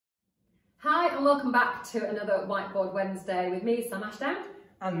Hi and welcome back to another Whiteboard Wednesday with me, Sam Ashdown.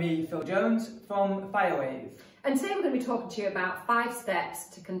 And me, Phil Jones, from Firewave. And today we're going to be talking to you about 5 steps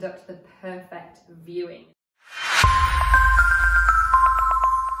to conduct the perfect viewing.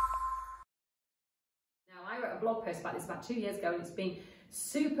 Now, I wrote a blog post about this about 2 years ago and it's been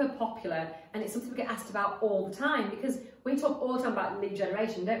super popular and it's something we get asked about all the time because we talk all the time about lead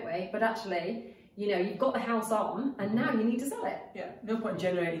generation, don't we? But actually, you know, you've got the house on and now you need to sell it. Yeah, no point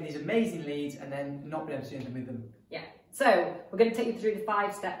generating these amazing leads and then not being able to do anything with them. Yeah, so we're going to take you through the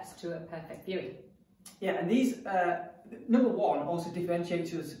 5 steps to a perfect viewing. Yeah, and these, number one, also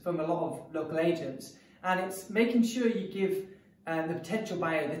differentiates us from a lot of local agents, and it's making sure you give the potential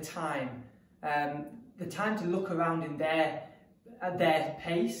buyer the time to look around in at their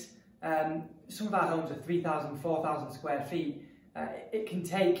pace. Some of our homes are 3,000, 4,000 square feet. It can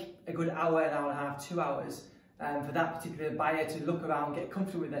take a good hour, an hour and a half, 2 hours for that particular buyer to look around, get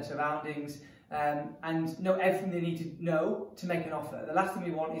comfortable with their surroundings, and know everything they need to know to make an offer. The last thing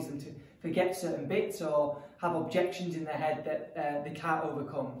we want is them to forget certain bits or have objections in their head that they can't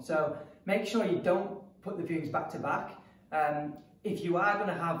overcome. So make sure you don't put the viewings back to back. If you are going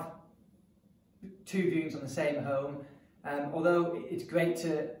to have 2 viewings on the same home, although it's great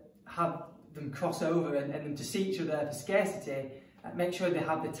to have them cross over and them to see each other for scarcity, make sure they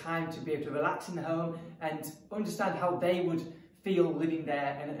have the time to be able to relax in the home and understand how they would feel living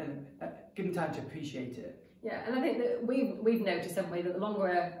there and give them time to appreciate it. Yeah, and I think that we've noticed, haven't we, that the longer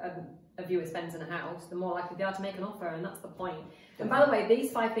a viewer spends in a house, the more likely they are to make an offer, and that's the point. And by the way,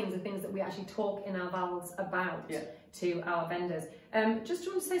 these 5 things are things that we actually talk in our vals about to our vendors. Just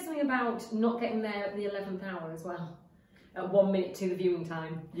want to say something about not getting there at the 11th hour as well, at 1 minute to the viewing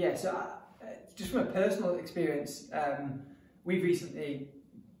time. Yeah, so just from a personal experience, we've recently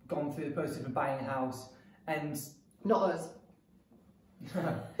gone through the process of buying a house, and not us.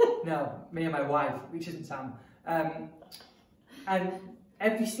 No, me and my wife, which isn't Sam. And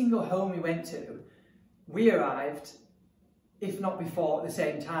every single home we went to, we arrived, if not before, at the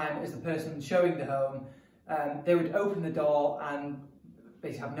same time as the person showing the home. They would open the door and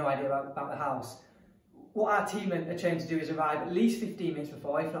basically have no idea about the house. What our team are trained to do is arrive at least 15 minutes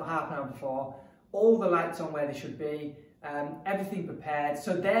before, if not half an hour before, all the lights on where they should be, everything prepared,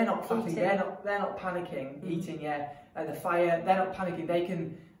 so they're not faffing, they're not panicking, eating, the fire, they're not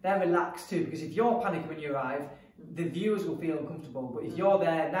panicking, they're relaxed too, because if you're panicking when you arrive, the viewers will feel uncomfortable, but if you're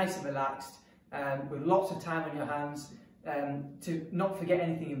there nice and relaxed, with lots of time on your hands, to not forget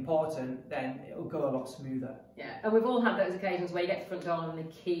anything important, then it'll go a lot smoother. Yeah, and we've all had those occasions where you get to the front door and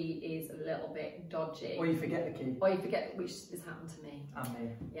the key is a little bit dodgy. Or you forget the key. Or you forget, which has happened to me. And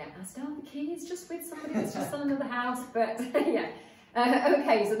me. Yeah, I still have the key, it's just with somebody that's just on another house, but yeah.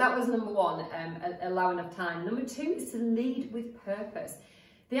 Okay, so that was number 1, allow enough time. Number 2 is to lead with purpose.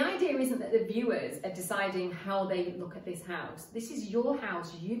 The idea isn't that the viewers are deciding how they look at this house. This is your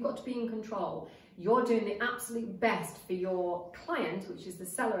house, you've got to be in control. You're doing the absolute best for your client, which is the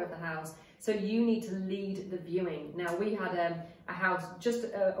seller of the house, so you need to lead the viewing. Now, we had a house just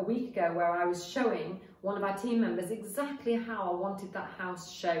a week ago where I was showing one of our team members exactly how I wanted that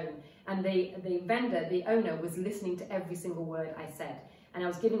house shown. And the vendor, the owner, was listening to every single word I said. And I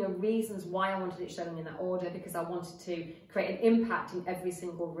was giving her reasons why I wanted it shown in that order, because I wanted to create an impact in every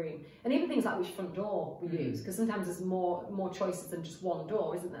single room. And even things like which front door we use, because sometimes there's more choices than just one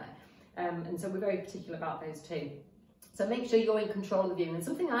door, isn't there? And so we're very particular about those too. So make sure you're in control of the viewing. And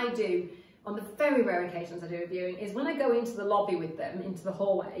something I do on the very rare occasions I do a viewing is when I go into the lobby with them, into the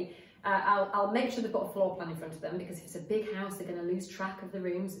hallway, I'll make sure they've got a floor plan in front of them, because if it's a big house, they're going to lose track of the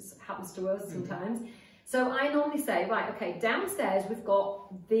rooms. It happens to us sometimes. So I normally say, right, okay, downstairs we've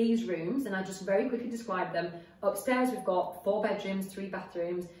got these rooms, and I just very quickly describe them. Upstairs we've got 4 bedrooms, 3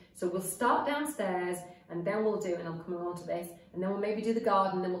 bathrooms. So we'll start downstairs, and then we'll do, and I'm coming on to this, and then we'll maybe do the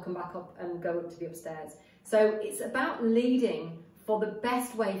garden, then we'll come back up and go up to the upstairs. So it's about leading for the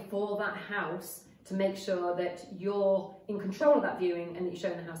best way for that house to make sure that you're in control of that viewing and that you're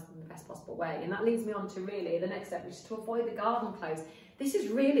showing the house in the best possible way. And that leads me on to really the next step, which is to avoid the garden close. This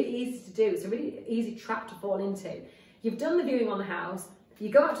is really easy to do. It's a really easy trap to fall into. You've done the viewing on the house, you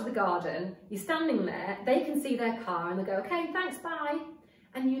go out to the garden, you're standing there, they can see their car and they go, okay, thanks, bye.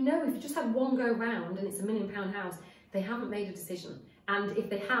 And you know, if you just had one go round and it's a £1 million house, they haven't made a decision. And if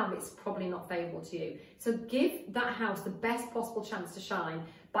they have, it's probably not favourable to you. So give that house the best possible chance to shine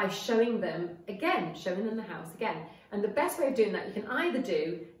by showing them the house again. And the best way of doing that, you can either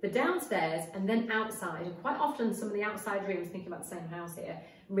do the downstairs and then outside. And quite often some of the outside rooms, thinking about the same house here,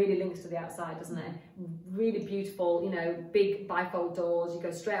 really links to the outside, doesn't it? Really beautiful, you know, big bifold doors. You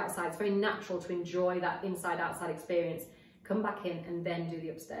go straight outside. It's very natural to enjoy that inside-outside experience. Come back in and then do the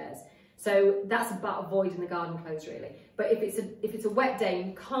upstairs. So that's about avoiding the garden clothes really. But if it's a wet day and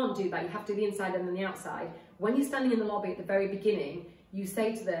you can't do that, you have to do the inside and then the outside. When you're standing in the lobby at the very beginning, you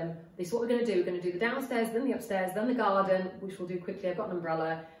say to them, this is what we're going to do. We're going to do the downstairs, then the upstairs, then the garden, which we'll do quickly. I've got an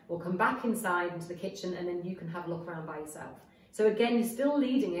umbrella. We'll come back inside into the kitchen and then you can have a look around by yourself. So again, you're still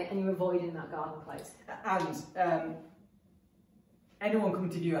leading it and you're avoiding that garden clothes. And anyone coming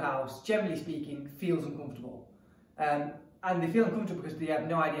to view a house, generally speaking, feels uncomfortable. And they feel uncomfortable because they have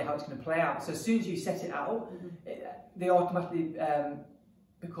no idea how it's going to play out. So as soon as you set it out, they automatically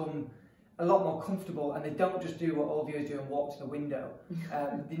become a lot more comfortable, and they don't just do what all viewers do and walk to the window.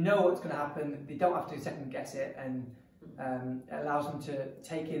 They know what's going to happen. They don't have to second guess it, and it allows them to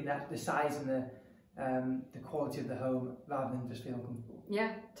take in the size and the quality of the home rather than just feel uncomfortable.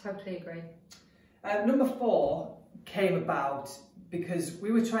 Yeah, totally agree. Number 4 came about because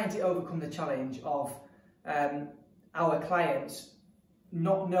we were trying to overcome the challenge of our clients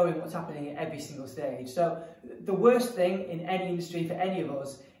not knowing what's happening at every single stage. So the worst thing in any industry for any of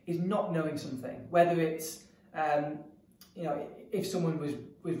us is not knowing something, whether it's if someone was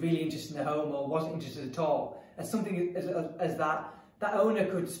really interested in the home or wasn't interested at all, as something as that owner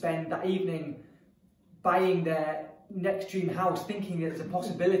could spend that evening buying their next dream house, thinking that there's a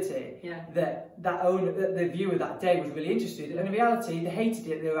possibility that the viewer that day was really interested, and in reality they hated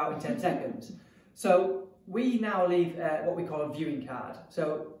it. They were out in 10 seconds. So we now leave what we call a viewing card.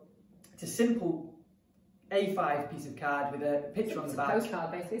 So it's a simple A5 piece of card with a picture on the back. It's a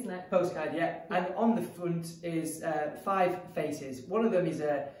postcard basically, isn't it? Postcard, yeah. And on the front is 5 faces. One of them is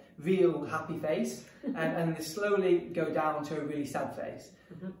a real happy face, and they slowly go down to a really sad face.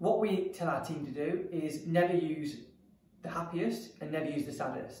 What we tell our team to do is never use the happiest and never use the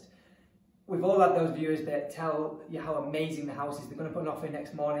saddest. We've all had those viewers that tell you how amazing the house is, they're going to put an offer in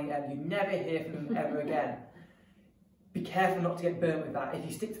next morning, and you never hear from them ever again. Be careful not to get burnt with that. If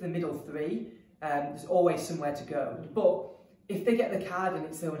you stick to the middle 3, there's always somewhere to go. But if they get the card and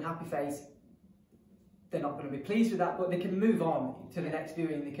it's their unhappy face, they're not going to be pleased with that, but they can move on to the next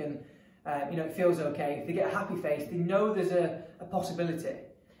viewing. They can, it feels okay. If they get a happy face, they know there's a possibility.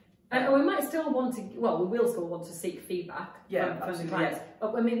 And we might still want to, well, we will still want to seek feedback from the clients. Yeah.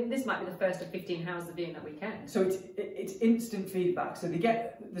 I mean, this might be the first of 15 houses of viewing that weekend. So it's instant feedback. So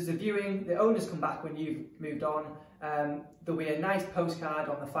there's a viewing, the owners come back when you've moved on. There'll be a nice postcard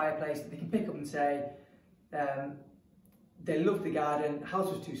on the fireplace that they can pick up and say, they loved the garden, house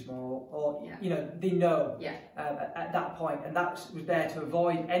was too small, or they know at that point, and that was there to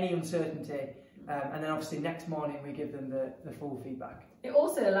avoid any uncertainty. And then obviously next morning we give them the full feedback. It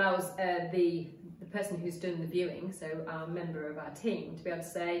also allows the person who's doing the viewing, so our member of our team, to be able to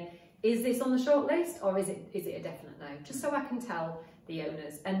say, is this on the short list or is it a definite no? Just so I can tell the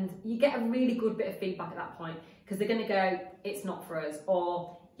owners, and you get a really good bit of feedback at that point, because they're going to go, it's not for us,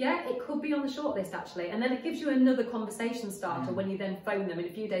 or yeah, it could be on the short list actually, and then it gives you another conversation starter when you then phone them in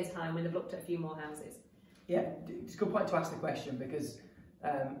a few days' time when they've looked at a few more houses. Yeah, it's a good point to ask the question, because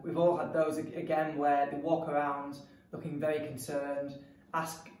we've all had those again where they walk around looking very concerned,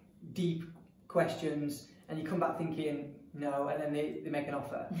 ask deep questions, and you come back thinking no, and then they make an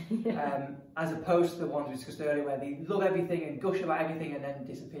offer. As opposed to the ones we discussed earlier where they love everything and gush about everything and then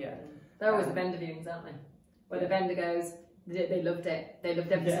disappear. They're always the vendor viewings, aren't they? Where the vendor goes, they loved it, they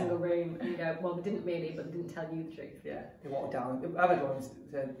loved every single room, and you go, well, they didn't really, but they didn't tell you the truth. Yeah, they walked down. I've had ones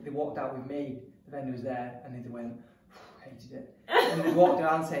that they walked out with me, the vendor was there, and they went, hated it. And they walked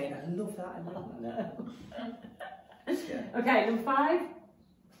around saying, I love that, I love that. Okay, number 5.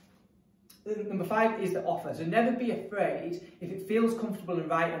 Number 5 is the offer. So never be afraid if it feels comfortable and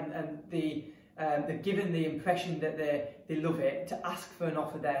right, and they've given the impression that they love it, to ask for an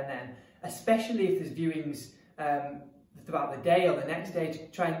offer there and then, especially if there's viewings throughout the day or the next day, to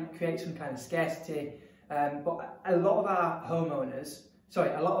try and create some kind of scarcity. But a lot of our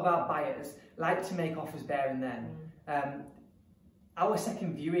buyers like to make offers there and then. Our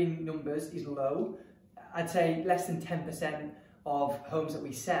second viewing numbers is low. I'd say less than 10% of homes that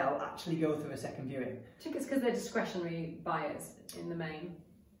we sell actually go through a second viewing. Do you think it's because they're discretionary buyers in the main?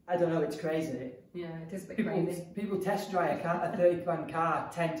 I don't know, it's crazy. Yeah, it is a bit crazy. People test drive a 30 grand car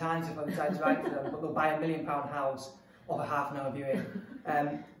 10 times if I decide to write to them, but they'll buy a £1 million house off a half an hour viewing.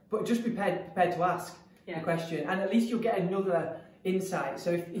 But just be prepared to ask the question, and at least you'll get another insight.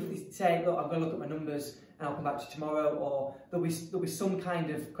 So if they say, look, I'm going to look at my numbers and I'll come back to you tomorrow, or there'll be some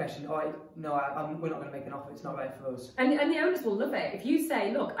kind of question, we're not going to make an offer, it's not right for us. And the owners will love it. If you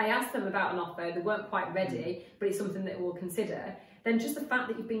say, look, I asked them about an offer, they weren't quite ready, but it's something that we'll consider, then just the fact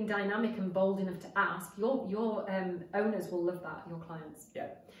that you've been dynamic and bold enough to ask, your owners will love that, your clients.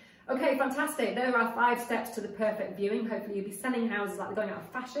 Yeah. Okay, fantastic. There are 5 steps to the perfect viewing. Hopefully you'll be selling houses like they're going out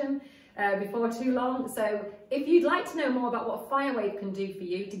of fashion before too long. So if you'd like to know more about what FireWave can do for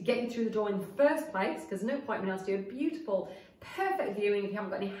you to get you through the door in the first place, because no point in else to do a beautiful, perfect viewing if you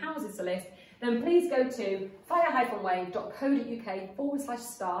haven't got any houses to list, then please go to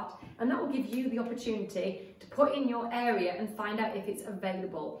fire-wave.co.uk/start, and that will give you the opportunity to put in your area and find out if it's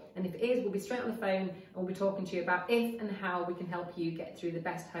available. And if it is, we'll be straight on the phone and we'll be talking to you about if and how we can help you get through the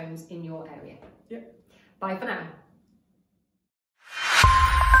best homes in your area. Yep. Bye for now.